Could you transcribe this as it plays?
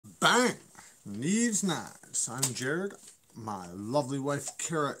Bang! Neeves Knives. I'm Jared. My lovely wife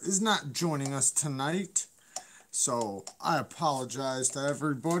Kara is not joining us tonight, so I apologize to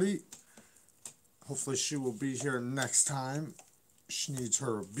everybody. Hopefully she will be here next time. She needs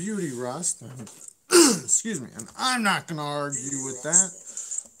her beauty rest. Excuse me, and I'm not going to argue with that.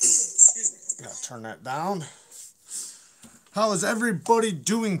 Gotta turn that down. How is everybody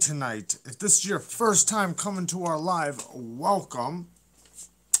doing tonight? If this is your first time coming to our live, welcome.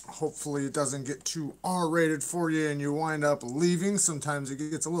 Hopefully it doesn't get too R-rated for you and you wind up leaving. Sometimes it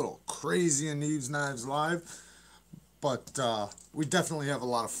gets a little crazy in Neevesknives Live. But we definitely have a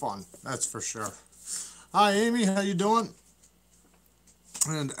lot of fun. That's for sure. Hi, Amy. How you doing?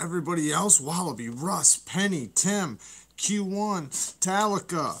 And everybody else. Wallaby, Russ, Penny, Tim, Q1,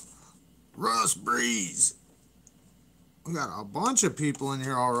 Talika, Russ Breeze. We got a bunch of people in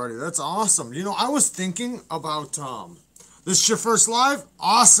here already. That's awesome. You know, I was thinking about... This is your first live?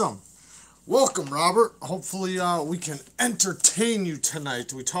 Awesome. Welcome, Robert. Hopefully we can entertain you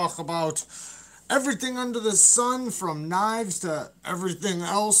tonight. We talk about everything under the sun, from knives to everything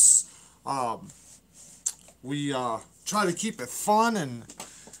else. We try to keep it fun and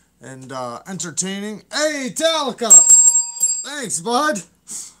entertaining. Hey, Talika! Thanks, bud.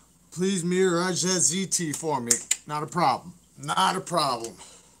 Please mirror Edge that ZT for me. Not a problem. Not a problem.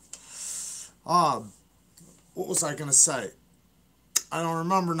 What was I going to say? I don't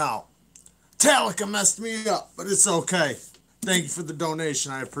remember now. Talika messed me up, but it's okay. Thank you for the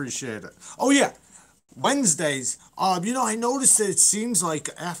donation. I appreciate it. Oh, yeah. Wednesdays, you know, I noticed that it seems like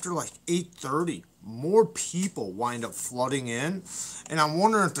after like 8:30, more people wind up flooding in. And I'm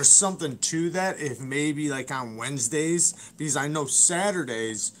wondering if there's something to that, if maybe like on Wednesdays, because I know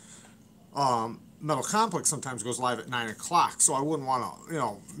Saturdays, Metal Complex sometimes goes live at 9 o'clock, so I wouldn't want to, you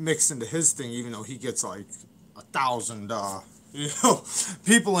know, mix into his thing, even though he gets like 1,000, you know,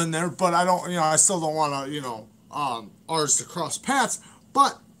 people in there. But I don't, you know, I still don't want to, you know, ours to cross paths.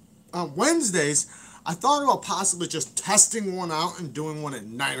 But on Wednesdays, I thought about possibly just testing one out and doing one at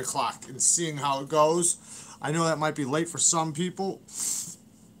 9 o'clock and seeing how it goes. I know that might be late for some people.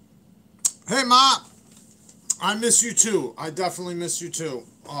 Hey, Ma, I miss you too. I definitely miss you too.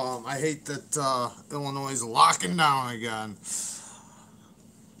 I hate that Illinois is locking down again.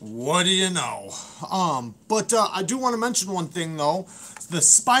 What do you know? But I do want to mention one thing though. The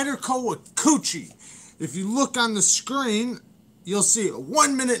Spyderco with Coochie. If you look on the screen, you'll see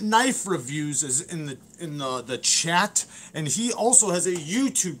 1 minute knife reviews is in the chat, and he also has a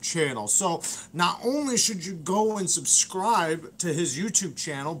YouTube channel. So not only should you go and subscribe to his YouTube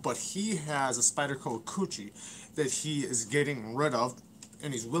channel, but he has a Spyderco Coochie that he is getting rid of,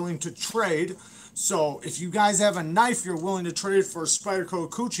 and he's willing to trade. So if you guys have a knife you're willing to trade for a Spyderco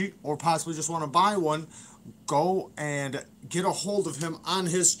Coochie, or possibly just want to buy one, go and get a hold of him on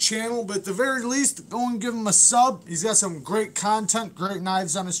his channel. But at the very least, go and give him a sub. He's got some great content, great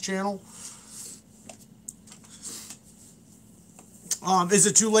knives on his channel. Is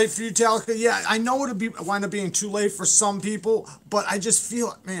it too late for you, Talika? Yeah, I know it'll wind up being too late for some people, but I just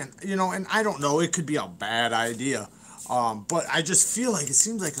feel, man, you know, and I don't know, it could be a bad idea. But I just feel like it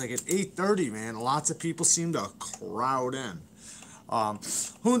seems like at 8:30, man, lots of people seem to crowd in.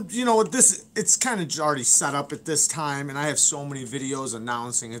 Who, you know, it's kind of already set up at this time, and I have so many videos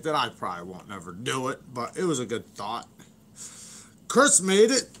announcing it that I probably won't never do it, but it was a good thought. Chris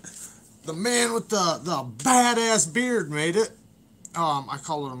made it. The man with the badass beard made it. I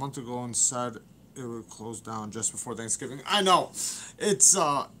called it a month ago and said it would close down just before Thanksgiving. I know. It's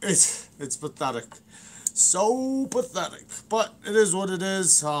pathetic. So pathetic. But it is what it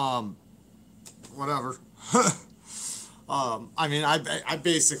is. Whatever. I mean, I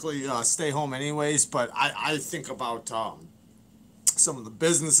basically stay home anyways, but I think about some of the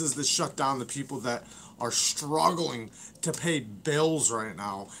businesses that shut down, the people that are struggling to pay bills right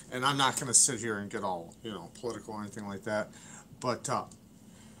now, and I'm not going to sit here and get all, you know, political or anything like that, but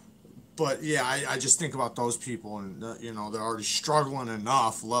yeah, I just think about those people, and you know, they're already struggling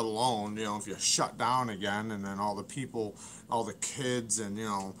enough, let alone, you know, if you shut down again, and then all the people, all the kids, and you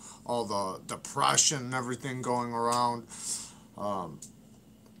know, all the depression and everything going around.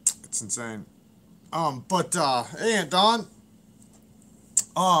 It's insane. Hey, Aunt Dawn.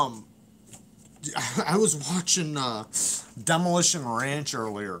 I was watching Demolition Ranch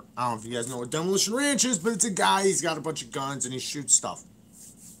earlier. I don't know if you guys know what Demolition Ranch is, but it's a guy, he's got a bunch of guns and he shoots stuff.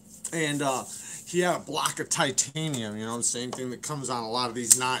 And he had a block of titanium, you know, the same thing that comes on a lot of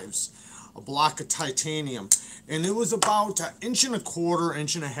these knives. A block of titanium. And it was about 1.25 inches, 1.5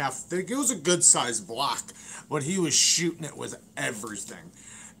 inches thick. It was a good sized block, but he was shooting it with everything.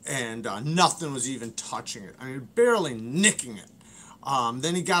 And nothing was even touching it. I mean, barely nicking it.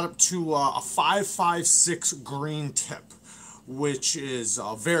 Then he got up to a 5.56 green tip, which is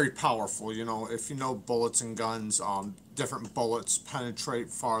very powerful. You know, if you know bullets and guns, different bullets penetrate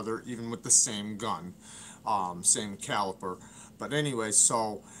farther even with the same gun, same caliber. But anyway,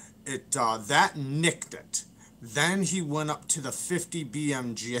 so it that nicked it. Then he went up to the 50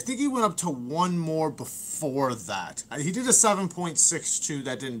 BMG. I think he went up to one more before that. He did a 7.62.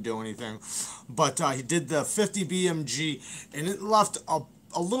 That didn't do anything. But he did the 50 BMG, and it left a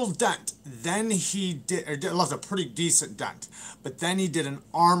little dent. Then he did, or it left a pretty decent dent. But then he did an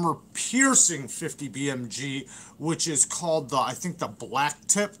armor-piercing 50 BMG, which is called the, I think the black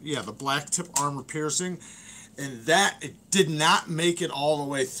tip. Yeah, the black tip armor-piercing. And that, it did not make it all the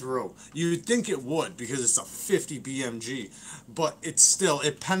way through. You'd think it would because it's a 50 BMG, but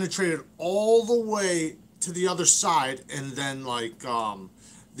it penetrated all the way to the other side, and then like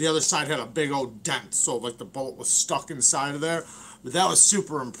the other side had a big old dent, so like the bullet was stuck inside of there. But that was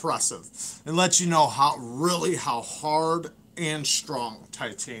super impressive. It lets you know how hard and strong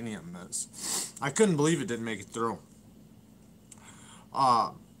titanium is. I couldn't believe it didn't make it through.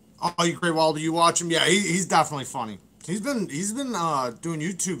 Oh, you Great Wall, do you watch him? Yeah, he's definitely funny. He's been doing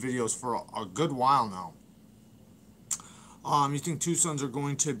YouTube videos for a good while now. You think Twosuns are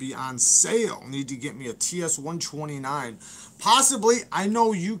going to be on sale? Need to get me a TS-129. Possibly. I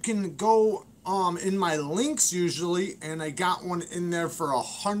know you can go in my links usually, and I got one in there for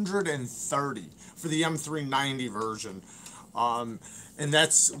 $130 for the M390 version. And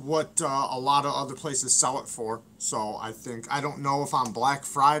that's what a lot of other places sell it for. So I don't know if on Black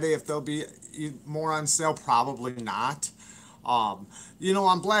Friday, if there'll be more on sale. Probably not. You know,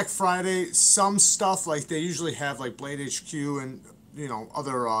 on Black Friday, some stuff, like they usually have like Blade HQ and, you know,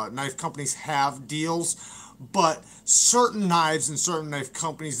 other knife companies have deals. But certain knives and certain knife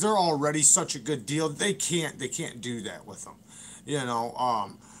companies, they're already such a good deal. They can't do that with them. You know,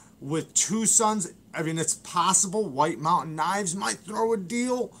 with Twosuns, I mean, it's possible White Mountain Knives might throw a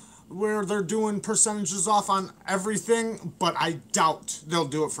deal where they're doing percentages off on everything, but I doubt they'll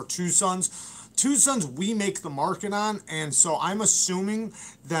do it for Twosuns. Twosuns we make the market on, and so I'm assuming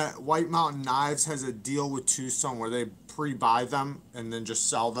that White Mountain Knives has a deal with Twosun where they pre-buy them and then just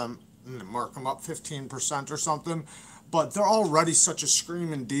sell them and mark them up 15% or something. But they're already such a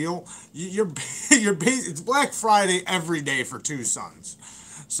screaming deal. It's Black Friday every day for Twosuns.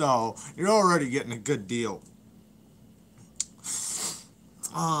 So you're already getting a good deal.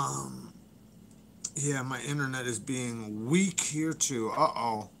 Yeah, my internet is being weak here too.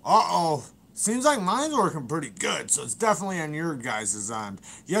 Seems like mine's working pretty good, so it's definitely on your guys' end.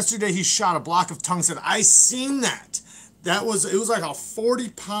 Yesterday he shot a block of tungsten. I seen that. It was like a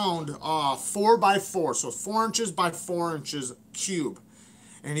 40-pound 4x4, so 4 inches by 4 inches cube.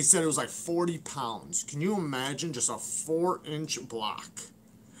 And he said it was like 40 pounds. Can you imagine just a 4-inch block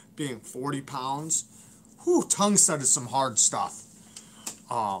being 40 pounds? Whew, tungsten is some hard stuff.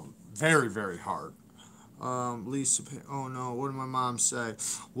 Very, very hard. Lisa, oh no, what did my mom say?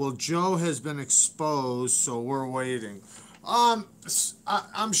 Well, Joe has been exposed, so we're waiting. I'm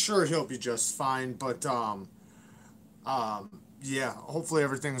sure he'll be just fine, but, yeah, hopefully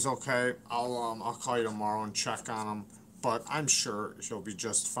everything's okay. I'll call you tomorrow and check on him, but I'm sure he'll be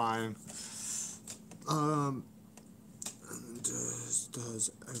just fine.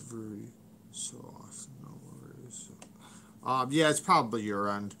 Does every so often, no worries. Yeah, it's probably your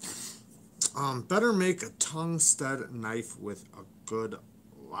end. Better make a tungsten knife with a good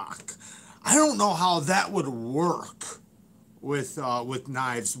lock. I don't know how that would work with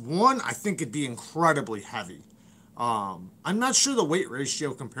knives. One, I think it'd be incredibly heavy. I'm not sure the weight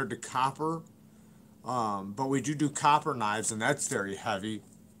ratio compared to copper, but we do copper knives, and that's very heavy.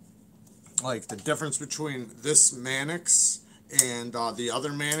 Like the difference between this Mannix and the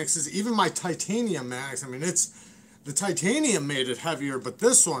other Mannixes, even my titanium Mannix, I mean, the titanium made it heavier, but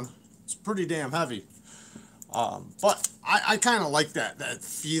this one, it's pretty damn heavy. But I kind of like that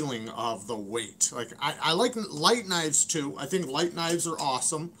feeling of the weight. Like I like light knives too. I think light knives are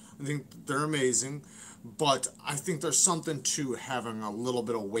awesome. I think they're amazing. But I think there's something to having a little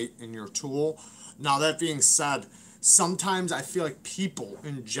bit of weight in your tool. Now, that being said, sometimes I feel like people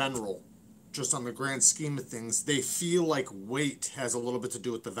in general, just on the grand scheme of things, they feel like weight has a little bit to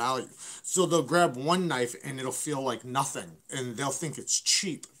do with the value. So they'll grab one knife and it'll feel like nothing. And they'll think it's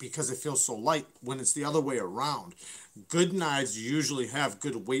cheap because it feels so light, when it's the other way around. Good knives usually have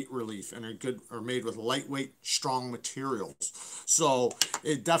good weight relief and are made with lightweight, strong materials. So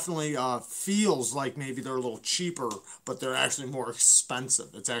it definitely feels like maybe they're a little cheaper, but they're actually more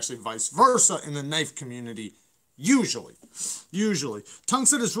expensive. It's actually vice versa in the knife community. Usually. Usually.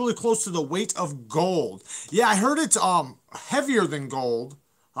 Tungsten is really close to the weight of gold. Yeah, I heard it's heavier than gold.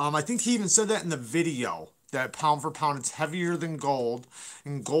 I think he even said that in the video, that pound for pound it's heavier than gold,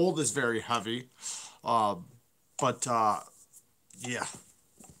 and gold is very heavy. But yeah.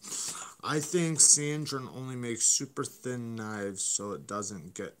 I think Sandrin only makes super thin knives so it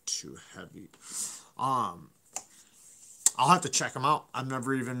doesn't get too heavy. I'll have to check them out. I've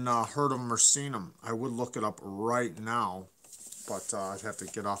never even heard of them or seen them. I would look it up right now, but I'd have to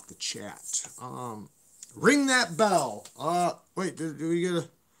get off the chat. Ring that bell. Wait, did we get a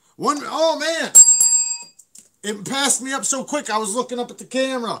one? Oh man, it passed me up so quick. I was looking up at the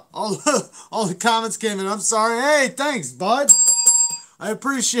camera. All the comments came in. I'm sorry. Hey, thanks, bud. I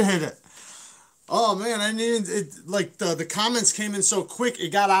appreciate it. Oh man, I needed it. Like the comments came in so quick, it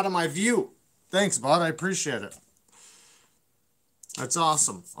got out of my view. Thanks, bud. I appreciate it. That's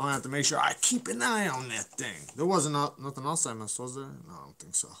awesome. I'm gonna have to make sure I keep an eye on that thing. There wasn't nothing else I missed, was there? No, I don't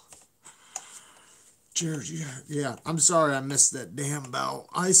think so. Jared, yeah. I'm sorry I missed that damn bell.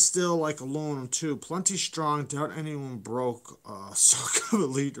 I still like aluminum too. Plenty strong. Doubt anyone broke Silk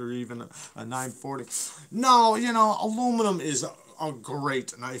Elite or even a 940. No, you know, aluminum is a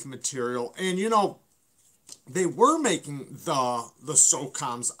great knife material, and you know, they were making the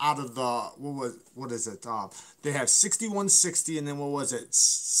SOCOMs out of the what is it? They have 6160 and then what was it?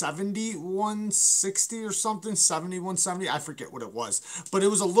 7160 or something? 7170? I forget what it was. But it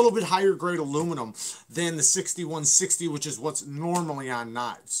was a little bit higher grade aluminum than the 6160, which is what's normally on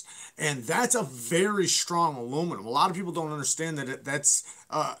knives. And that's a very strong aluminum. A lot of people don't understand that that's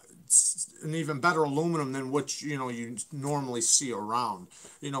an even better aluminum than what you normally see around,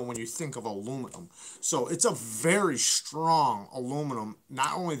 when you think of aluminum. So it's a very strong aluminum.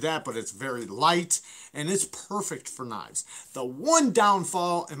 Not only that, but it's very light and it's perfect for knives. The one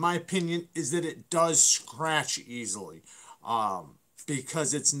downfall, in my opinion, is that it does scratch easily,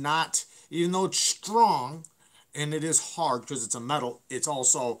 because it's not, even though it's strong and it is hard because it's a metal, it's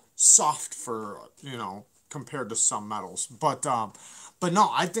also soft for, compared to some metals. But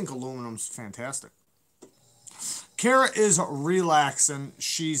no, I think aluminum's fantastic. Kara is relaxing.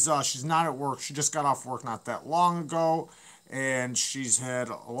 She's not at work. She just got off work not that long ago, and she's had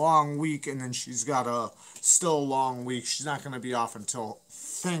a long week, and then she's got still a long week. She's not going to be off until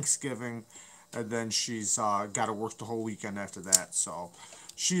Thanksgiving, and then she's got to work the whole weekend after that. So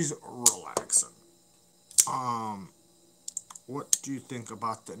she's relaxing. What do you think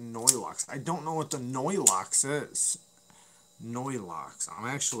about the Noilox? I don't know what the Noilox is. Noilox. I'm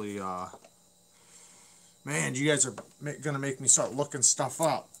actually, man, you guys are going to make me start looking stuff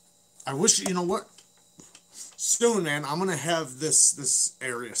up. I wish, you know what? Soon, man, I'm going to have this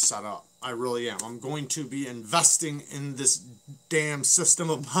area set up. I really am. I'm going to be investing in this damn system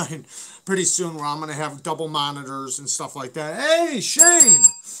of mine pretty soon, where I'm going to have double monitors and stuff like that. Hey, Shane!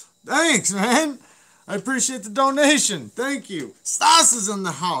 Thanks, man! I appreciate the donation. Thank you. Stasa's in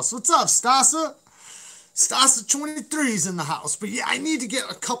the house. What's up, Stasa? Stasa 23 is in the house. But yeah, I need to get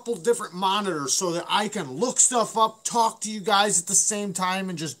a couple different monitors so that I can look stuff up, talk to you guys at the same time,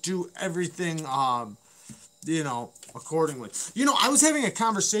 and just do everything, accordingly. I was having a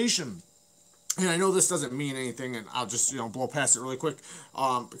conversation, and I know this doesn't mean anything, and I'll just, blow past it really quick,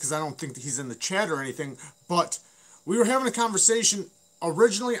 because I don't think that he's in the chat or anything, but we were having a conversation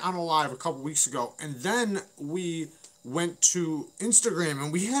originally on a live a couple weeks ago, and then we went to Instagram,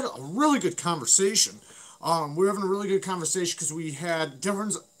 and we had a really good conversation. We were having a really good conversation because we had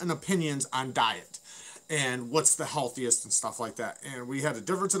difference in opinions on diet and what's the healthiest and stuff like that. And we had a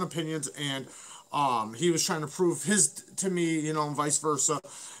difference in opinions, and he was trying to prove his to me, and vice versa.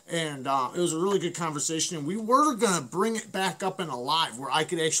 And it was a really good conversation. And we were going to bring it back up in a live where I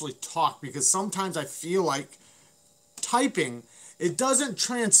could actually talk, because sometimes I feel like typing, it doesn't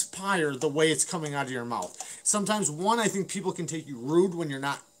transpire the way it's coming out of your mouth. Sometimes, I think people can take you rude when you're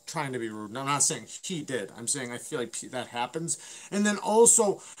not trying to be rude. And I'm not saying he did. I'm saying I feel like that happens. And then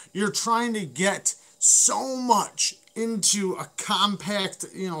also, you're trying to get so much into a compact,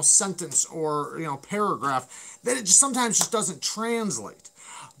 sentence or, paragraph that it just sometimes just doesn't translate.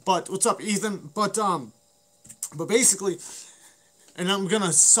 But what's up, Ethan? But basically, and I'm going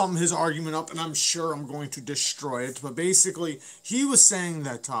to sum his argument up, and I'm sure I'm going to destroy it. But basically, he was saying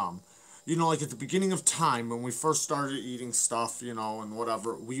that, like at the beginning of time, when we first started eating stuff, and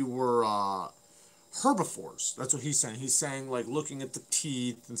whatever, we were herbivores. That's what he's saying. He's saying, like, looking at the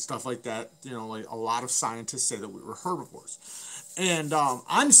teeth and stuff like that, like a lot of scientists say that we were herbivores. And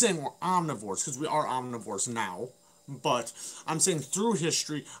I'm saying we're omnivores, because we are omnivores now. But I'm saying through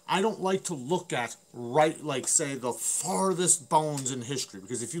history, I don't like to look at like say the farthest bones in history,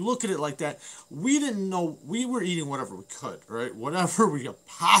 because if you look at it like that, we didn't know, we were eating whatever we could, right? Whatever we could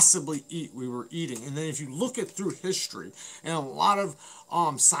possibly eat, we were eating. And then if you look at through history, and a lot of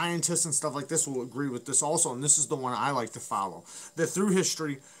scientists and stuff like this will agree with this also, and this is the one I like to follow, that through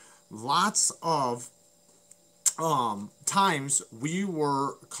history, lots of times we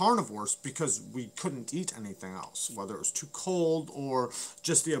were carnivores because we couldn't eat anything else, whether it was too cold or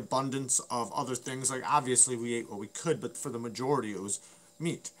just the abundance of other things. Like obviously we ate what we could, but for the majority it was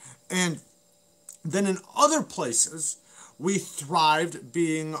meat. And then in other places we thrived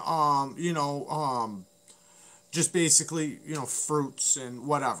being just basically fruits and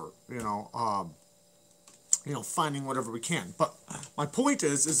whatever, finding whatever we can. But my point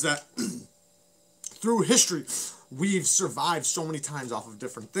is that through history, we've survived so many times off of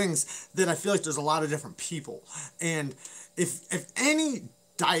different things that I feel like there's a lot of different people. And if any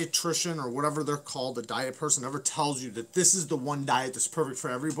dietitian or whatever they're called, a diet person, ever tells you that this is the one diet that's perfect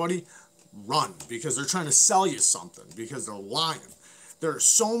for everybody, run, because they're trying to sell you something, because they're lying. There are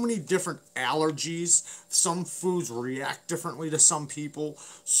so many different allergies. Some foods react differently to some people.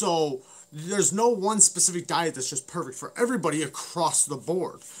 So there's no one specific diet that's just perfect for everybody across the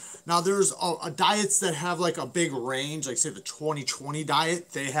board. Now, there's diets that have like a big range, like say the 2020 diet,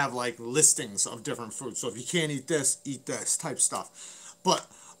 they have like listings of different foods. So if you can't eat this type stuff. But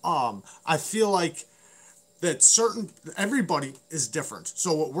I feel like that everybody is different.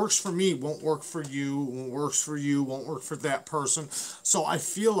 So what works for me won't work for you, what works for you won't work for that person. So I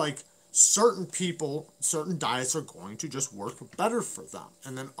feel like certain people, certain diets are going to just work better for them.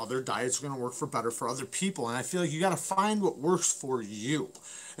 And then other diets are going to work better for other people. And I feel like you got to find what works for you.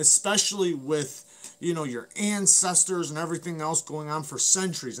 Especially with, your ancestors and everything else going on for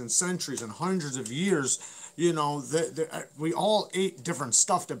centuries and centuries and hundreds of years. We all ate different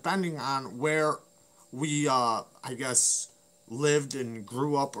stuff depending on where we, I guess, lived and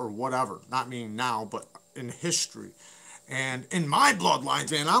grew up or whatever. Not meaning now, but in history. And in my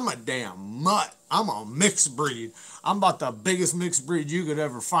bloodlines, man, I'm a damn mutt. I'm a mixed breed. I'm about the biggest mixed breed you could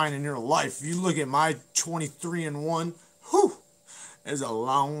ever find in your life. If you look at my 23-and-1, whew, there's a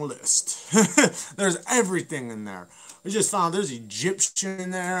long list. There's everything in there. We just found there's Egyptian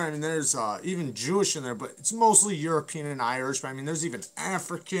in there, and there's even Jewish in there, but it's mostly European and Irish. I mean, there's even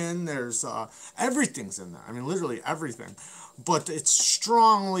African. There's everything's in there. I mean, literally everything. But it's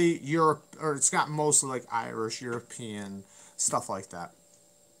strongly Europe, or it's got mostly like Irish, European, stuff like that.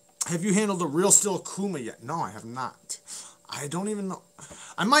 Have you handled a real steel Akuma yet? No, I have not. I don't even know.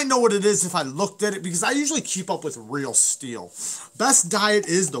 I might know what it is if I looked at it, because I usually keep up with real steel. Best diet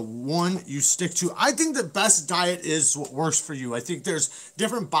is the one you stick to. I think the best diet is what works for you. I think there's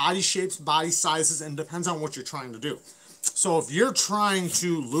different body shapes, body sizes, and depends on what you're trying to do. So if you're trying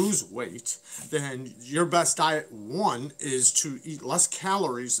to lose weight, then your best diet, one, is to eat less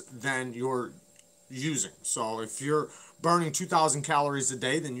calories than you're using. So if you're burning 2,000 calories a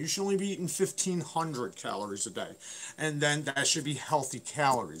day, then you should only be eating 1,500 calories a day. And then that should be healthy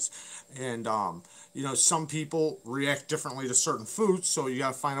calories. And, some people react differently to certain foods, so you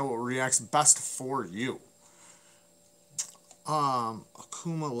got to find out what reacts best for you.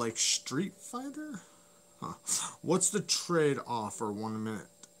 Akuma like Street Fighter? Huh. What's the trade offer 1 minute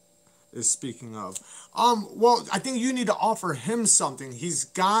is speaking of? Well, I think you need to offer him something. He's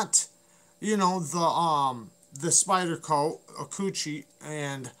got, the spider coat, Akuchi,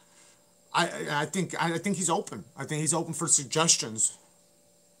 and I think he's open. I think he's open for suggestions.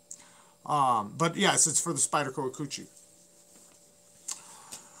 But yes, it's for the spider coat Akuchi.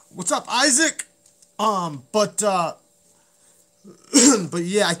 What's up, Isaac? But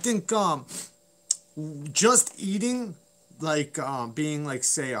yeah, I think just eating, like being like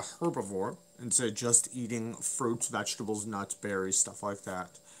say a herbivore, and say just eating fruits, vegetables, nuts, berries, stuff like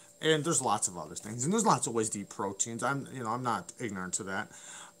that. And there's lots of other things, and there's lots of ways to eat proteins. I'm not ignorant to that,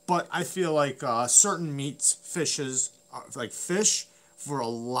 but I feel like certain meats, fishes, like fish, for a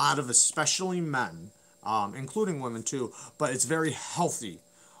lot of especially men, including women too, but it's very healthy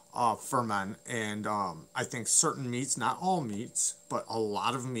for men. And I think certain meats, not all meats, but a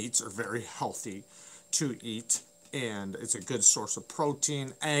lot of meats are very healthy to eat, and it's a good source of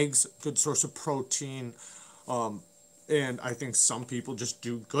protein. Eggs, good source of protein. And I think some people just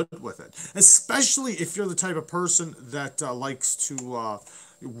do good with it, especially if you're the type of person that likes to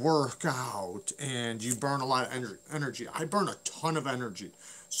work out and you burn a lot of energy. I burn a ton of energy,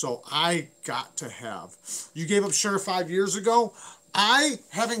 so I got to have. You gave up sugar 5 years ago. I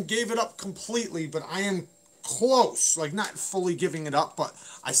haven't gave it up completely, but I am close, like not fully giving it up, but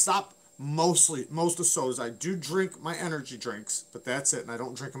I stopped most of sodas. I do drink my energy drinks, but that's it, and I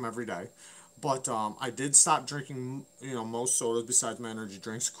don't drink them every day. But I did stop drinking, most sodas besides my energy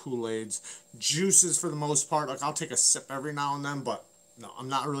drinks, Kool-Aids, juices for the most part. Like, I'll take a sip every now and then, but no, I'm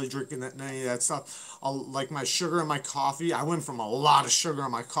not really drinking any of that stuff. Like my sugar in my coffee, I went from a lot of sugar in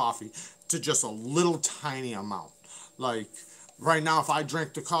my coffee to just a little tiny amount. Like, right now, if I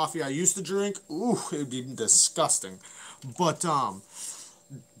drank the coffee I used to drink, ooh, it'd be disgusting. But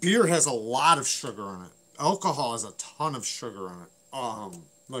beer has a lot of sugar in it. Alcohol has a ton of sugar in it.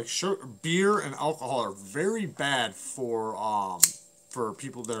 Like beer and alcohol are very bad for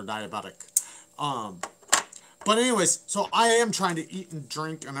people that are diabetic. But anyways, so I am trying to eat and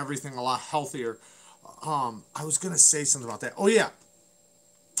drink and everything a lot healthier. I was gonna say something about that. Oh yeah.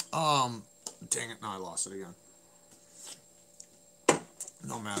 Dang it! Now I lost it again.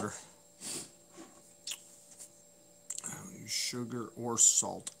 No matter. I don't use sugar or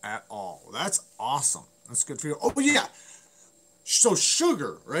salt at all. That's awesome. That's good for you. Oh yeah. So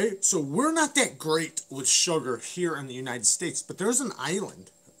sugar, right? So we're not that great with sugar here in the United States, but there's an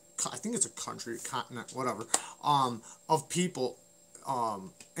island, I think it's a country, continent, whatever, of people.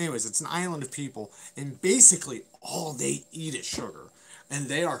 Anyways, it's an island of people, and basically all they eat is sugar, and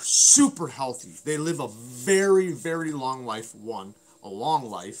they are super healthy. They live a very, very long life. One, a long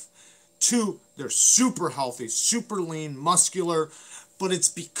life. Two, they're super healthy, super lean, muscular, but it's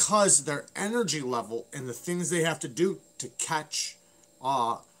because their energy level and the things they have to do to catch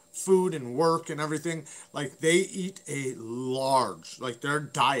food and work and everything, like they eat a large, like their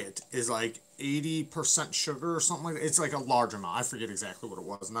diet is like 80% sugar or something like that. It's like a large amount. I forget exactly what it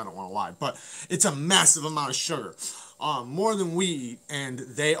was, and I don't want to lie, but it's a massive amount of sugar, more than we eat, and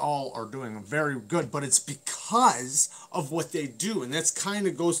they all are doing very good. But it's because of what they do, and that's kind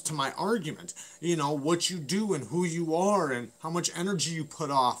of goes to my argument. What you do and who you are and how much energy you put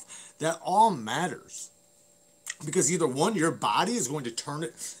off, that all matters. Because either one, your body is going to turn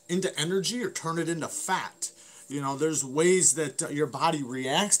it into energy or turn it into fat. There's ways that your body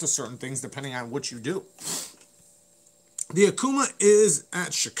reacts to certain things depending on what you do. The Akuma is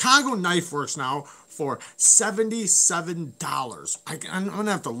at Chicago Knife Works now for $77. I'm going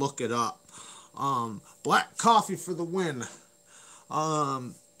to have to look it up. Black coffee for the win.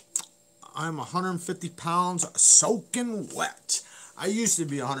 I'm 150 pounds soaking wet. I used to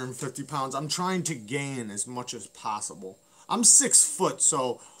be 150 pounds. I'm trying to gain as much as possible. I'm 6 foot,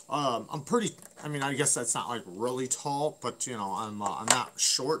 so I'm pretty. I mean, I guess that's not like really tall, but I'm not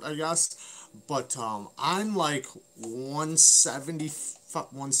short, I guess. But I'm like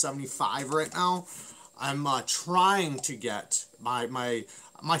 175 right now. I'm trying to get my.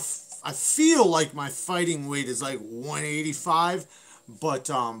 I feel like my fighting weight is like 185, but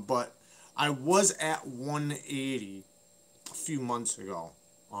I was at 180. A few months ago.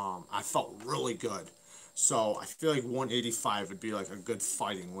 I felt really good, so I feel like 185 would be like a good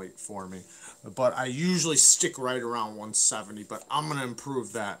fighting weight for me, but I usually stick right around 170, but I'm gonna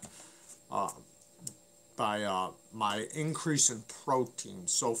improve that by my increase in protein.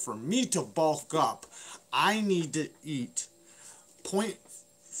 So for me to bulk up, I need to eat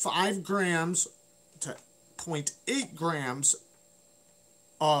 0.5 grams to 0.8 grams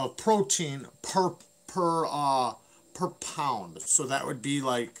of protein per pound. So that would be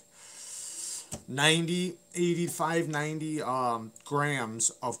like 85, 90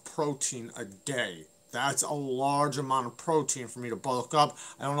 grams of protein a day. That's a large amount of protein for me to bulk up.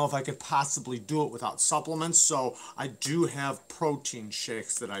 I don't know if I could possibly do it without supplements, so I do have protein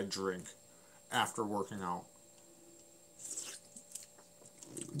shakes that I drink after working out.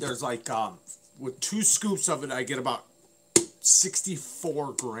 There's like, with 2 scoops of it, I get about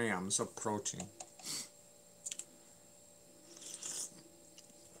 64 grams of protein.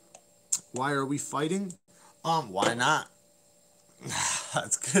 Why are we fighting? Why not?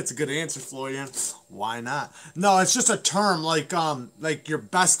 That's a good answer, Florian. Why not? No, it's just a term like your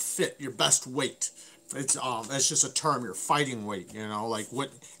best fit, your best weight. It's just a term, your fighting weight, like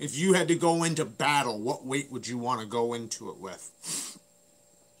what if you had to go into battle, what weight would you want to go into it with?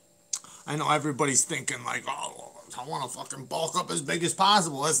 I know everybody's thinking like, oh, I want to fucking bulk up as big as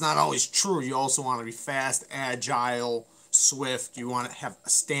possible. That's not always true. You also want to be fast, agile, swift. You want to have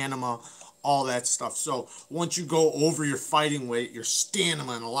stamina, all that stuff. So once you go over your fighting weight, your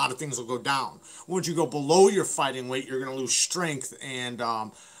stamina and a lot of things will go down. Once you go below your fighting weight, you're going to lose strength and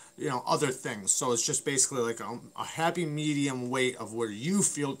other things. So it's just basically like a happy medium weight of where you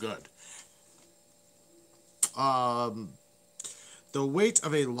feel good. The weight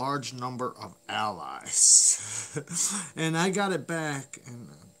of a large number of allies. And I got it back. And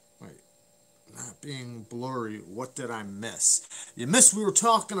wait, being blurry. What did I miss? You missed we were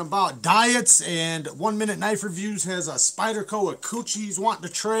talking about diets, and 1 Minute Knife Reviews has a Spyderco with coochie he's wanting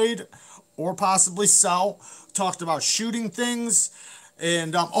to trade or possibly sell. Talked about shooting things,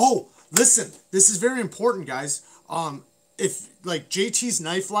 and oh, listen, this is very important, guys. If like JT's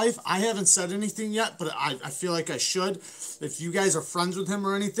Knife Life, I haven't said anything yet, but I feel like I should. If you guys are friends with him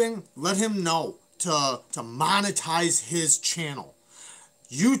or anything, let him know to monetize his channel.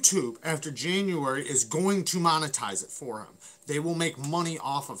 YouTube, after January, is going to monetize it for him. They will make money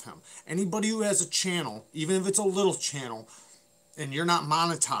off of him. Anybody who has a channel, even if it's a little channel, and you're not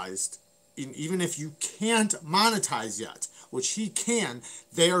monetized, even if you can't monetize yet, which he can,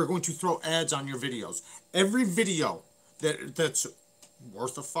 they are going to throw ads on your videos. Every video that's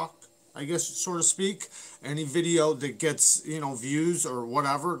worth a fuck, I guess, so to speak, any video that gets, you know, views or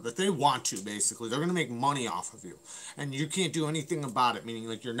whatever, that they want to, basically, they're going to make money off of you. And you can't do anything about it, meaning,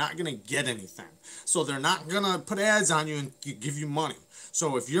 like, you're not going to get anything. So they're not going to put ads on you and give you money.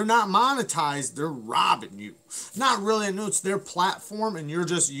 So if you're not monetized, they're robbing you. Not really, I know it's their platform and you're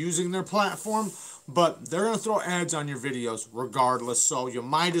just using their platform, but they're going to throw ads on your videos regardless, so you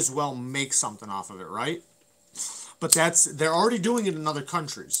might as well make something off of it, right? But they're already doing it in other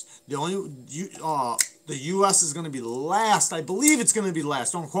countries. The U.S. is going to be last. I believe it's going to be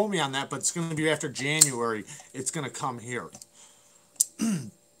last. Don't quote me on that, but it's going to be after January. It's going to come here.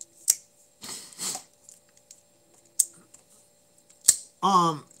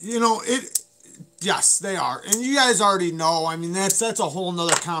 You know, yes, they are. And you guys already know. I mean, that's a whole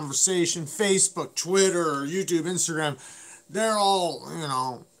nother conversation. Facebook, Twitter, YouTube, Instagram, they're all, you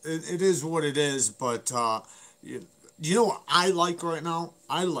know, it is what it is, but you know what I like right now?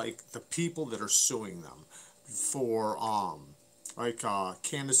 I like the people that are suing them for, like,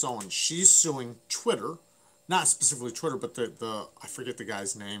 Candace Owens. She's suing Twitter, not specifically Twitter, but the I forget the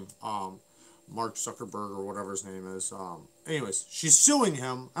guy's name, Mark Zuckerberg or whatever his name is. Anyways, she's suing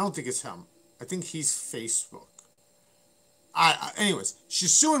him. I don't think it's him. I think he's Facebook. Anyways,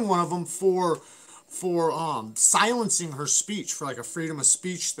 she's suing one of them for silencing her speech, for like a freedom of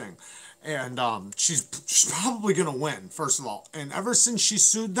speech thing. And she's probably going to win, first of all. And ever since she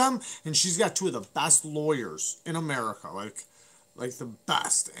sued them, and she's got two of the best lawyers in America, like the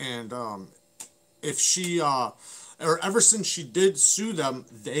best. And if she, or ever since she did sue them,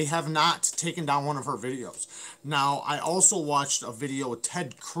 they have not taken down one of her videos. Now, I also watched a video with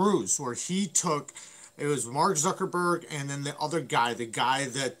Ted Cruz where he took, it was Mark Zuckerberg and then the other guy, the guy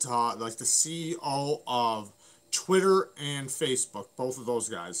that, like the CEO of Twitter and Facebook, both of those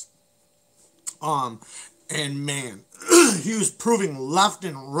guys. And man, he was proving left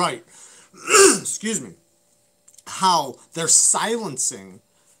and right, excuse me, how they're silencing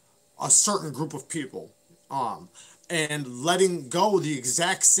a certain group of people, and letting go the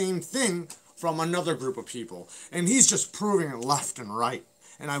exact same thing from another group of people. And he's just proving it left and right.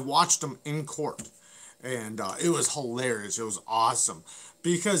 And I watched him in court, and it was hilarious. It was awesome.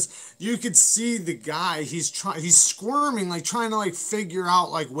 Because you could see the guy, he's squirming, like trying to like figure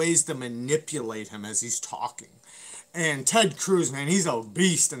out like ways to manipulate him as he's talking. And Ted Cruz, man, he's a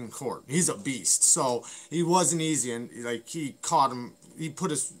beast in court. He's a beast. So he wasn't easy, and like he caught him. He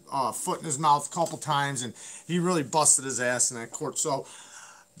put his foot in his mouth a couple times, and he really busted his ass in that court. So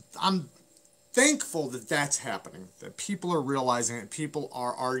I'm thankful that that's happening, that people are realizing it, people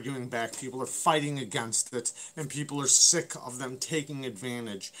are arguing back, people are fighting against it, and people are sick of them taking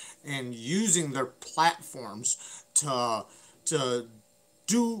advantage and using their platforms to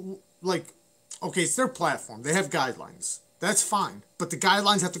do, like, okay, it's their platform, they have guidelines, that's fine, but the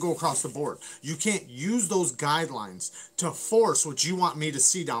guidelines have to go across the board. You can't use those guidelines to force what you want me to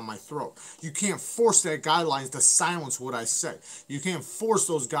see down my throat. You can't force that guidelines to silence what I say. You can't force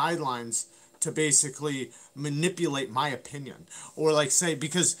those guidelines to basically manipulate my opinion, or like say,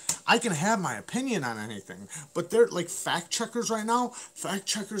 because I can have my opinion on anything, but they're like fact checkers right now. Fact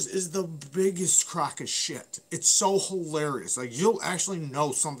checkers is the biggest crock of shit. It's so hilarious. Like, you'll actually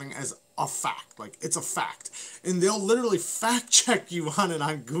know something as a fact, like it's a fact, and they'll literally fact check you on it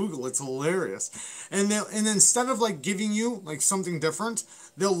on Google. It's hilarious. And instead of like giving you like something different,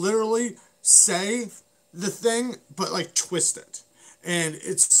 they'll literally say the thing but like twist it. And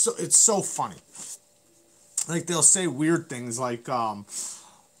it's so funny. Like, they'll say weird things like,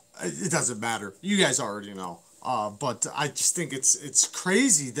 it doesn't matter. You guys already know. But I just think it's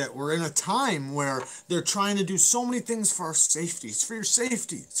crazy that we're in a time where they're trying to do so many things for our safety. It's for your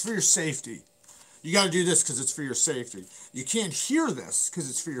safety. It's for your safety. You got to do this because it's for your safety. You can't hear this because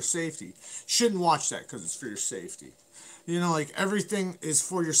it's for your safety. Shouldn't watch that because it's for your safety. You know, like, everything is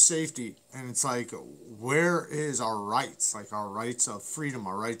for your safety. And it's like, where is our rights, like our rights of freedom,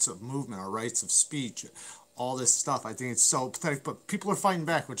 our rights of movement, our rights of speech, all this stuff. I think it's so pathetic, but people are fighting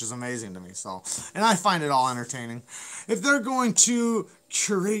back, which is amazing to me. So, and I find it all entertaining. If they're going to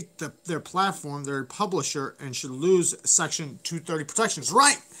curate their platform, their publisher, and should lose Section 230 protections,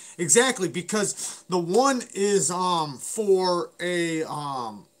 right? Exactly, because the one is for a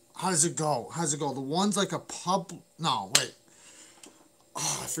how does it go? The one's like a no, wait.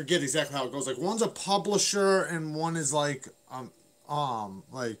 Oh, I forget exactly how it goes. Like one's a publisher and one is like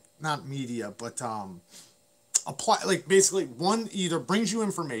like not media, but like basically one either brings you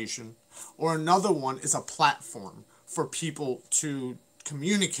information or another one is a platform for people to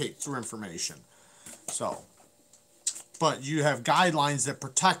communicate through information. So, but you have guidelines that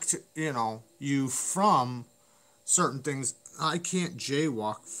protect, you know, you from certain things. I can't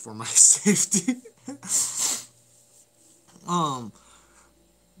jaywalk for my safety.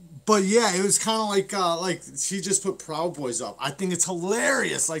 But yeah, it was kind of like she just put Proud Boys up. I think it's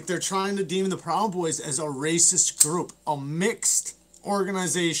hilarious. Like they're trying to deem the Proud Boys as a racist group, a mixed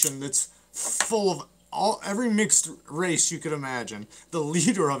organization that's full of every mixed race you could imagine. The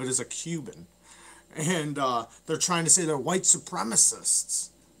leader of it is a Cuban, and they're trying to say they're white supremacists.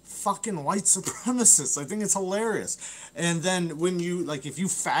 Fucking white supremacists. I think it's hilarious. And then when you if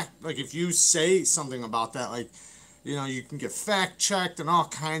you say something about that, like, you know, you can get fact checked and all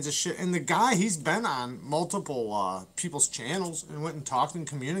kinds of shit. And the guy, he's been on multiple people's channels and went and talked and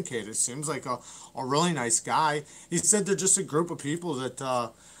communicated. Seems like a really nice guy. He said they're just a group of people that,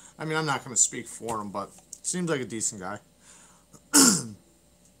 I mean, I'm not going to speak for him, but seems like a decent guy.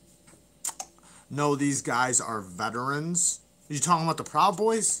 No, these guys are veterans. Are you talking about the Proud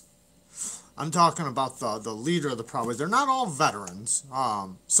Boys? I'm talking about the leader of the Proud Boys. They're not all veterans.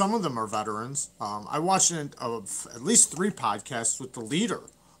 Some of them are veterans. I watched at least 3 podcasts with the leader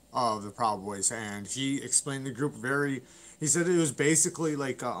of the Proud Boys, and he explained the group he said it was basically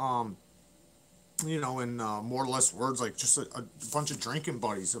like, you know, in more or less words, like just a bunch of drinking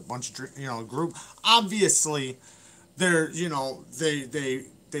buddies, a group. Obviously, they're, you know, they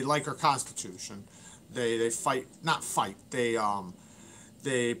like our Constitution. They fight, not fight,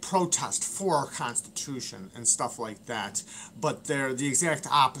 they protest for our Constitution and stuff like that, but they're the exact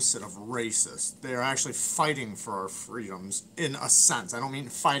opposite of racist. They're actually fighting for our freedoms, in a sense. I don't mean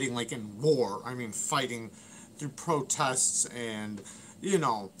fighting like in war. I mean fighting through protests and, you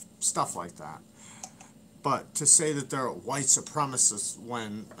know, stuff like that. But to say that they're white supremacists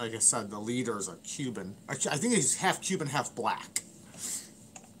when, like I said, the leader is a Cuban. I think he's half Cuban, half black.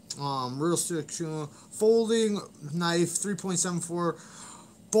 Real stick, folding knife, 3.74.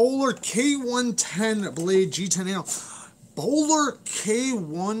 Bowler K110 blade G10 handle. Bowler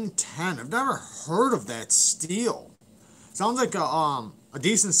K110. I've never heard of that steel. Sounds like a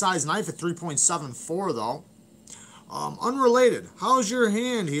decent sized knife at 3.74 though. Unrelated. How's your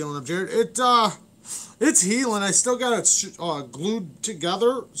hand healing up, Jared? It's healing. I still got it glued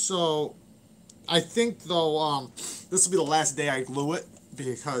together. So I think though this will be the last day I glue it,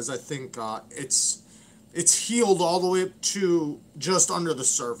 because I think it's healed all the way up to just under the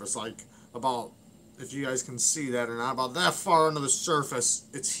surface, like about, if you guys can see that or not, about that far under the surface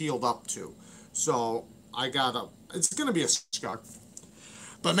it's healed up to. So it's gonna be a scar.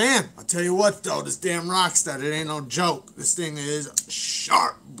 But man, I'll tell you what though, this damn Rockstar, it ain't no joke. This thing is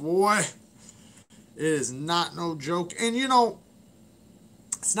sharp, boy. It is not no joke. And you know,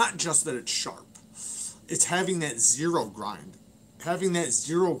 it's not just that it's sharp. It's having that zero grind. Having that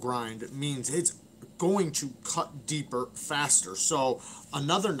zero grind means it's going to cut deeper faster. So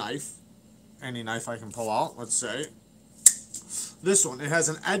another knife, any knife I can pull out, let's say this one, it has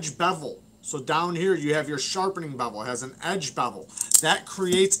an edge bevel. So down here you have your sharpening bevel. It has an edge bevel that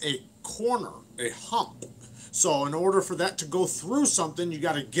creates a corner, a hump. So in order for that to go through something, you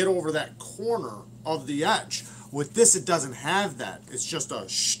got to get over that corner of the edge. With this, it doesn't have that. It's just a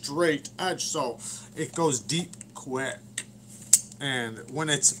straight edge, so it goes deep quick. And when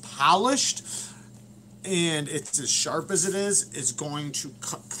it's polished and it's as sharp as it is, it's going to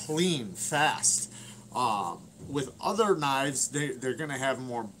cut clean fast. With other knives, they're going to have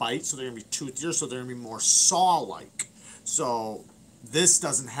more bite, so they're going to be toothier, so they're going to be more saw-like. So this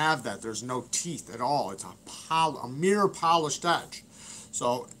doesn't have that. There's no teeth at all. It's a mere polished edge.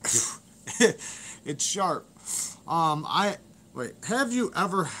 So it's sharp. Wait, have you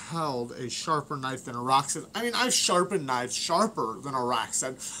ever held a sharper knife than a Rockstar? I mean, I've sharpened knives sharper than a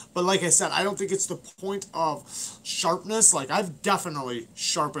Rockstar, but like I said, I don't think it's the point of sharpness. Like, I've definitely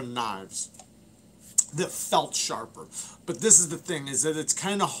sharpened knives that felt sharper. But this is the thing, is that it's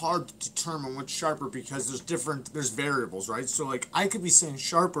kind of hard to determine what's sharper because there's variables, right? So like I could be saying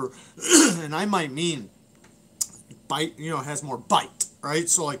sharper and I might mean bite, has more bite, right?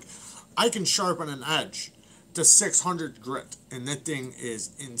 So like I can sharpen an edge to 600 grit and that thing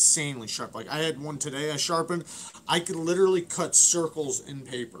is insanely sharp. Like I had one today I sharpened. I could literally cut circles in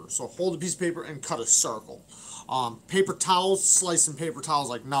paper. So hold a piece of paper and cut a circle. Paper towels, slicing paper towels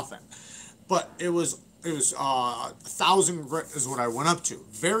like nothing. But it was 1,000 grit is what I went up to.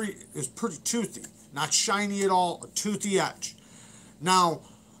 It was pretty toothy, not shiny at all, a toothy edge. Now,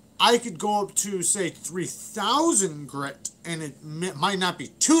 I could go up to say 3,000 grit, and it might not be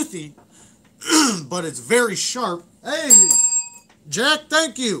toothy, but it's very sharp. Hey, Jack,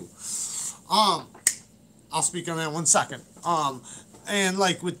 thank you. I'll speak on that 1 second. And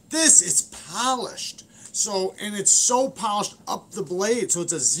like with this, it's polished. So, and it's so polished up the blade, so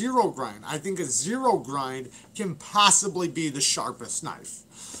it's a zero grind. I think a zero grind can possibly be the sharpest knife.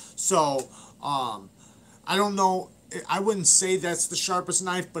 So, I don't know, I wouldn't say that's the sharpest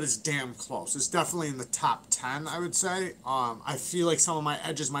knife, but it's damn close. It's definitely in the top 10, I would say. I feel like some of my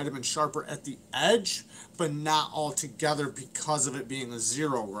edges might have been sharper at the edge, but not altogether because of it being a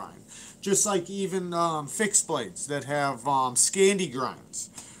zero grind. Just like even fixed blades that have Scandi grinds.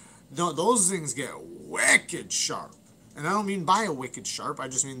 Those things get wicked sharp. And I don't mean by a wicked sharp, I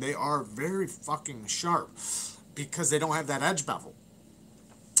just mean they are very fucking sharp because they don't have that edge bevel.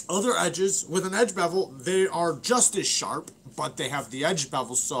 Other edges with an edge bevel, they are just as sharp, but they have the edge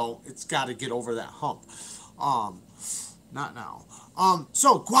bevel, so it's got to get over that hump. Not now.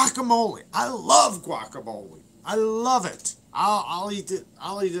 So guacamole. I love guacamole. I love it. I'll eat it.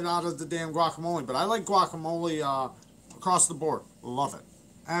 I'll eat it out of the damn guacamole. But I like guacamole across the board. Love it.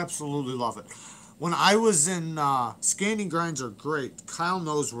 Absolutely love it. When I was in Scandi grinds are great. Kyle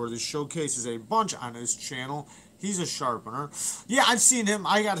Noseworthy showcases a bunch on his channel. He's a sharpener. Yeah, I've seen him.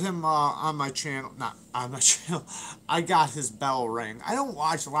 I got him on my channel. Not on my channel. I got his bell ring. I don't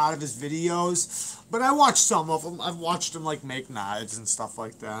watch a lot of his videos, but I watch some of them. I've watched him like make knives and stuff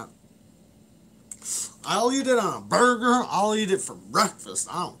like that. I'll eat it on a burger. I'll eat it for breakfast.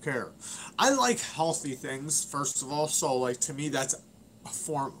 I don't care. I like healthy things, first of all. So like to me that's a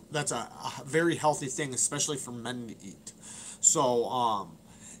very healthy thing, especially for men to eat. So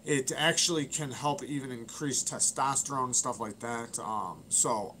it actually can help even increase testosterone and stuff like that.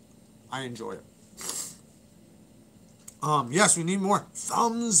 So I enjoy it. Yes, we need more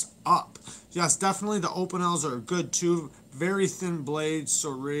thumbs up. Yes, definitely the open L's are good too. Very thin blades,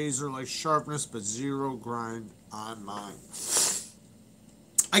 so razor-like sharpness, but zero grind on mine.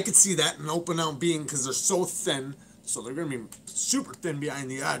 I could see that in open L being because they're so thin, so they're going to be super thin behind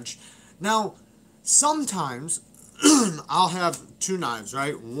the edge. Now, sometimes I'll have two knives,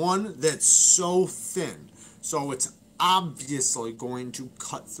 right? One that's so thin, so it's obviously going to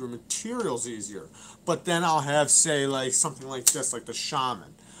cut through materials easier. But then I'll have, say, like something like this, like the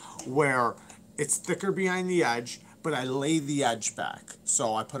Shaman, where it's thicker behind the edge, but I lay the edge back.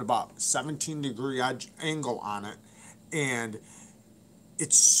 So I put about 17-degree edge angle on it, and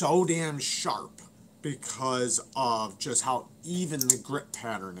it's so damn sharp because of just how even the grit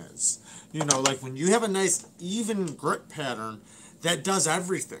pattern is. You know, like when you have a nice even grit pattern, that does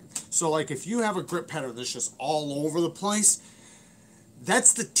everything. So like if you have a grit pattern that's just all over the place,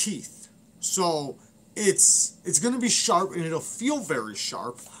 that's the teeth. So it's going to be sharp and it'll feel very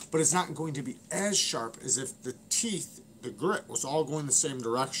sharp, but it's not going to be as sharp as if the teeth, the grit, was all going the same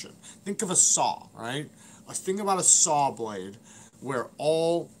direction. Think of a saw, right? Think about a saw blade where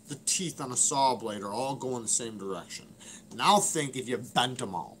all the teeth on a saw blade are all going the same direction. Now think if you bent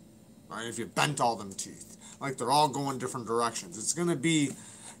them all, right? If you bent all them teeth, like they're all going different directions. It's going to be,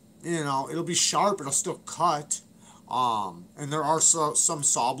 you know, it'll be sharp, it'll still cut. And there are some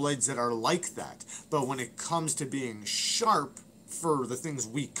saw blades that are like that. But when it comes to being sharp for the things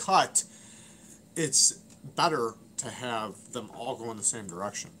we cut, it's better to have them all go in the same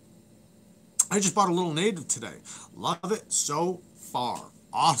direction. I just bought a little native today. Love it so far.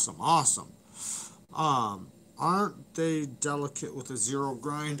 Awesome, awesome. Aren't they delicate with a zero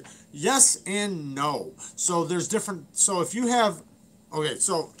grind? Yes and no. So there's different, so if you have, okay,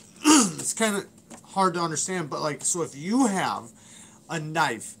 so it's kind of hard to understand, but like, so if you have a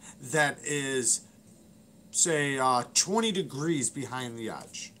knife that is, say, 20 degrees behind the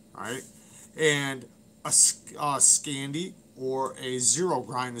edge, right, and a Scandi or a zero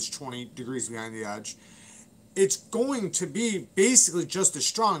grind is 20 degrees behind the edge, it's going to be basically just as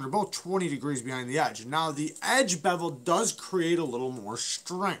strong. They're both 20 degrees behind the edge. Now, the edge bevel does create a little more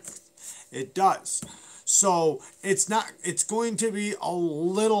strength. It does. So it's going to be a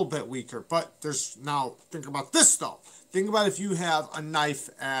little bit weaker, but now think about this though. Think about if you have a knife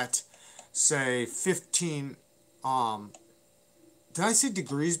at, say, 15, did I say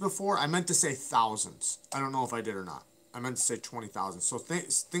degrees before? I meant to say thousands. I don't know if I did or not. I meant to say 20,000. So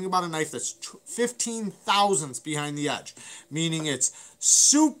think about a knife that's 15 thousandths behind the edge, meaning it's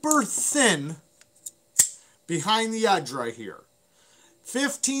super thin behind the edge right here.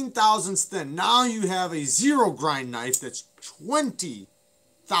 15 thousandths thin. Now you have a zero grind knife that's 20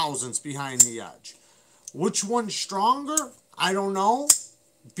 thousandths behind the edge. Which one's stronger? I don't know,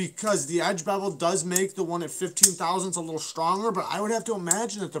 because the edge bevel does make the one at 15 thousandths a little stronger, but I would have to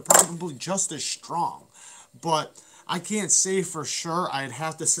imagine that they're probably just as strong. But I can't say for sure. I'd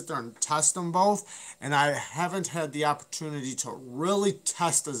have to sit there and test them both, and I haven't had the opportunity to really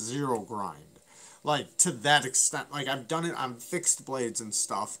test a zero grind, like to that extent. Like I've done it on fixed blades and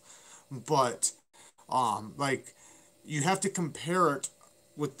stuff, but like you have to compare it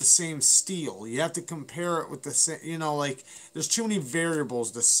with the same steel. You have to compare it with the same, you know, like there's too many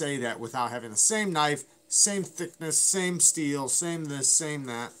variables to say that without having the same knife, same thickness, same steel, same this, same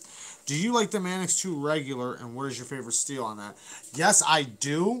that. Do you like the Manix 2 regular, and what is your favorite steel on that? Yes, I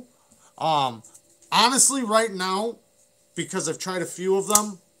do. Honestly, right now, because I've tried a few of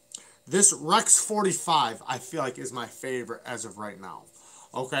them, this Rex 45, I feel like, is my favorite as of right now.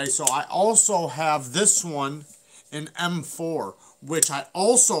 Okay, so I also have this one in M4, which I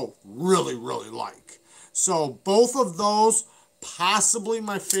also really, really like. So both of those, possibly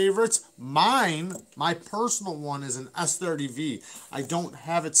my favorites. Mine, my personal one, is an S30V. I don't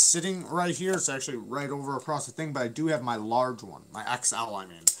have it sitting right here. It's actually right over across the thing, but I do have my large one, my XL, I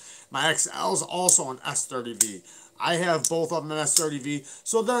mean. My XL is also an S30V. I have both of them in S30V,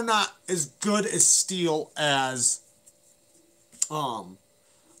 so they're not as good as steel as the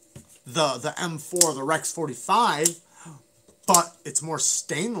M4, the Rex 45, but it's more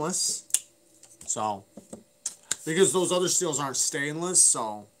stainless. So, because those other steels aren't stainless,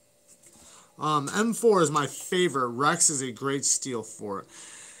 so M4 is my favorite. Rex is a great steel for it.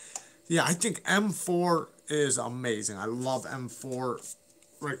 Yeah, I think M4 is amazing. I love M4.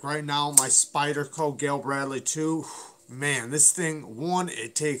 Like right now, my Spyderco Gale Bradley 2, man, this thing,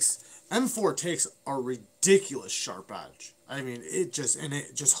 M4 takes a ridiculous sharp edge. I mean, it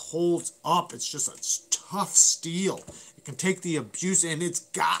just holds up. It's just a tough steel. It can take the abuse, and it's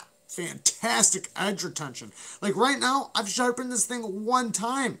got fantastic edge retention. Like right now, I've sharpened this thing one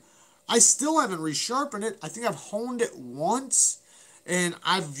time. I still haven't resharpened it. I think I've honed it once, and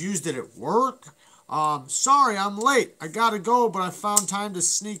I've used it at work. Sorry, I'm late. I gotta go, but I found time to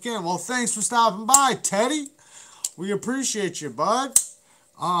sneak in. Well, thanks for stopping by, Teddy. We appreciate you, bud.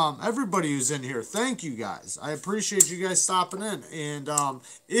 Everybody who's in here, thank you guys. I appreciate you guys stopping in. And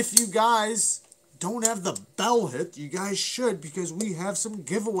if you guys don't have the bell hit, you guys should, because we have some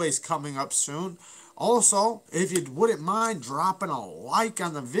giveaways coming up soon. Also, if you wouldn't mind dropping a like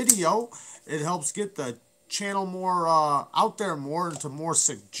on the video, it helps get the channel more out there more, into more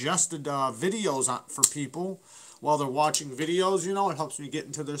suggested videos for people while they're watching videos. You know, it helps me get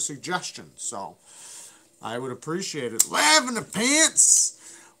into their suggestions. So I would appreciate it. Lavender Pants,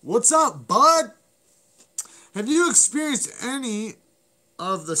 what's up, bud? Have you experienced any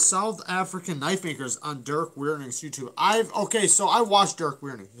of the South African knife makers on Dirk Wierning's YouTube? Okay, so I watch Dirk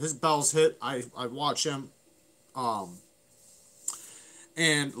Wierning. His bells hit. I watch him.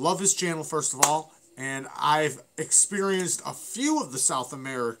 And love his channel, first of all. And I've experienced a few of the South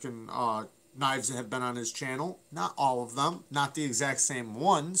American knives that have been on his channel. Not all of them. Not the exact same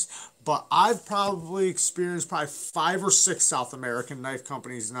ones. But I've probably experienced 5 or 6 South American knife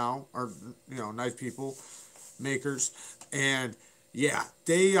companies now. Or, you know, knife people, makers. And yeah,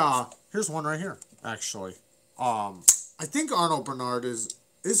 they, here's one right here, actually. I think Arnold Bernard is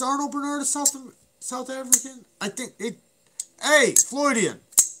Arnold Bernard a South African? I think it, hey, Floydian.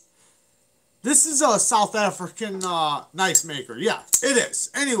 This is a South African knife maker. Yeah, it is.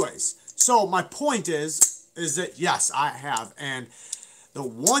 Anyways, so my point is that yes, I have. And the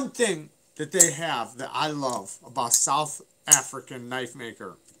one thing that they have that I love about South African knife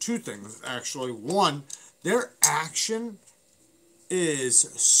maker, 2 things actually. One, their action is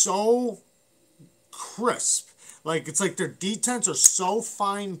so crisp. Like, it's like their detents are so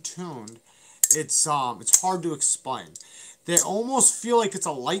fine-tuned. It's hard to explain. They almost feel like it's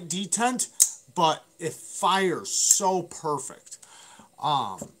a light detent, but it fires so perfect.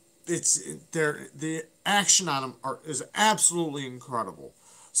 The action on them is absolutely incredible.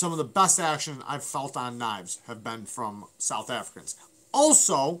 Some of the best action I've felt on knives have been from South Africans.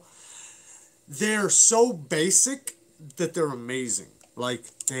 Also, they're so basic that they're amazing. Like,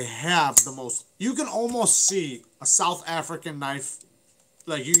 they have the most, you can almost see a South African knife.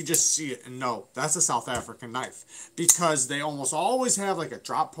 Like, you can just see it and know that's a South African knife, because they almost always have like a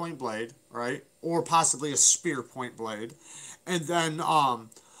drop point blade, right? Or possibly a spear point blade. And then a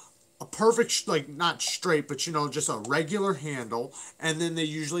perfect, like, not straight, but you know, just a regular handle. And then they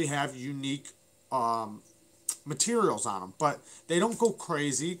usually have unique materials on them, but they don't go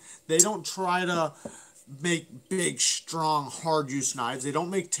crazy. They don't try to make big, strong, hard use knives. They don't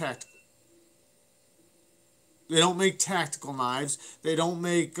make tactical knives. They don't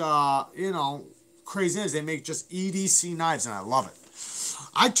make you know, crazy knives. They make just EDC knives, and I love it.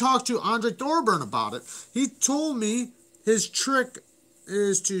 I talked to Andre Thorburn about it. He told me his trick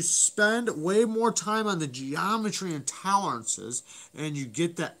is to spend way more time on the geometry and tolerances, and you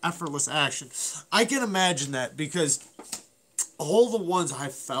get that effortless action. I can imagine that, because all the ones I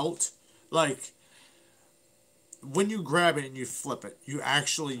felt, like, when you grab it and you flip it, you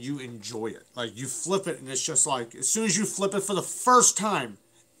enjoy it. Like, you flip it and it's just like, as soon as you flip it for the first time,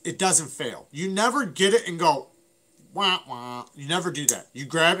 it doesn't fail. You never get it and go, wah, wah. You never do that. You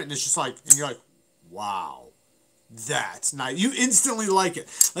grab it and it's just like, and you're like, wow, that's nice. You instantly like it.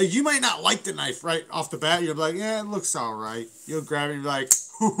 Like, you might not like the knife right off the bat. You're like, yeah, it looks all right. You'll grab it and you're like,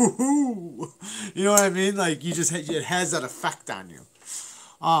 hoo, hoo, hoo. You know what I mean? Like, you just, it has that effect on you.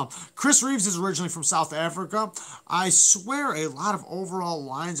 Chris Reeves is originally from South Africa. I swear a lot of overall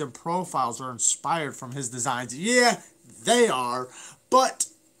lines and profiles are inspired from his designs. Yeah, they are. But,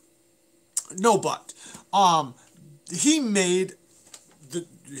 no but. He made the,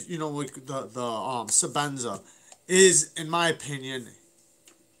 you know, like the Sebenza is, in my opinion,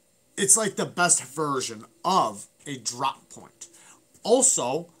 it's like the best version of a drop point.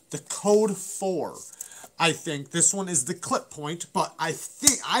 Also, the Code 4. I think this one is the clip point, but I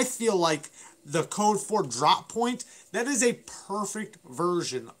feel like the Code 4 drop point, that is a perfect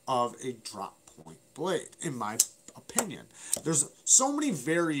version of a drop point blade, in my opinion. There's so many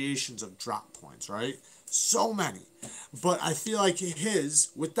variations of drop points, right? So many. But I feel like his,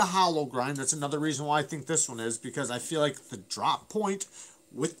 with the hollow grind, that's another reason why I think this one is, because I feel like the drop point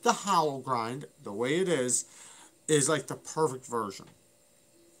with the hollow grind, the way it is like the perfect version.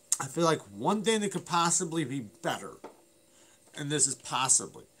 I feel like one thing that could possibly be better, and this is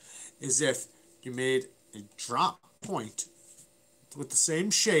possibly, is if you made a drop point with the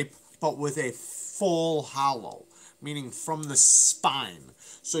same shape, but with a full hollow, meaning from the spine.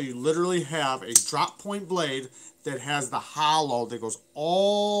 So you literally have a drop point blade that has the hollow that goes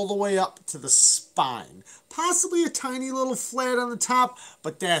all the way up to the spine. Possibly a tiny little flat on the top,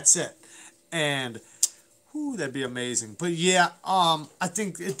 but that's it. And ooh, that'd be amazing. But yeah, I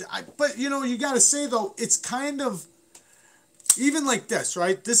think but you know, you gotta say though, it's kind of, even like this,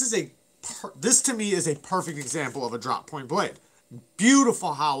 right? This to me is a perfect example of a drop point blade.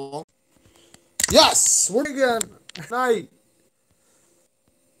 Beautiful hollow. Yes, we're again. Night.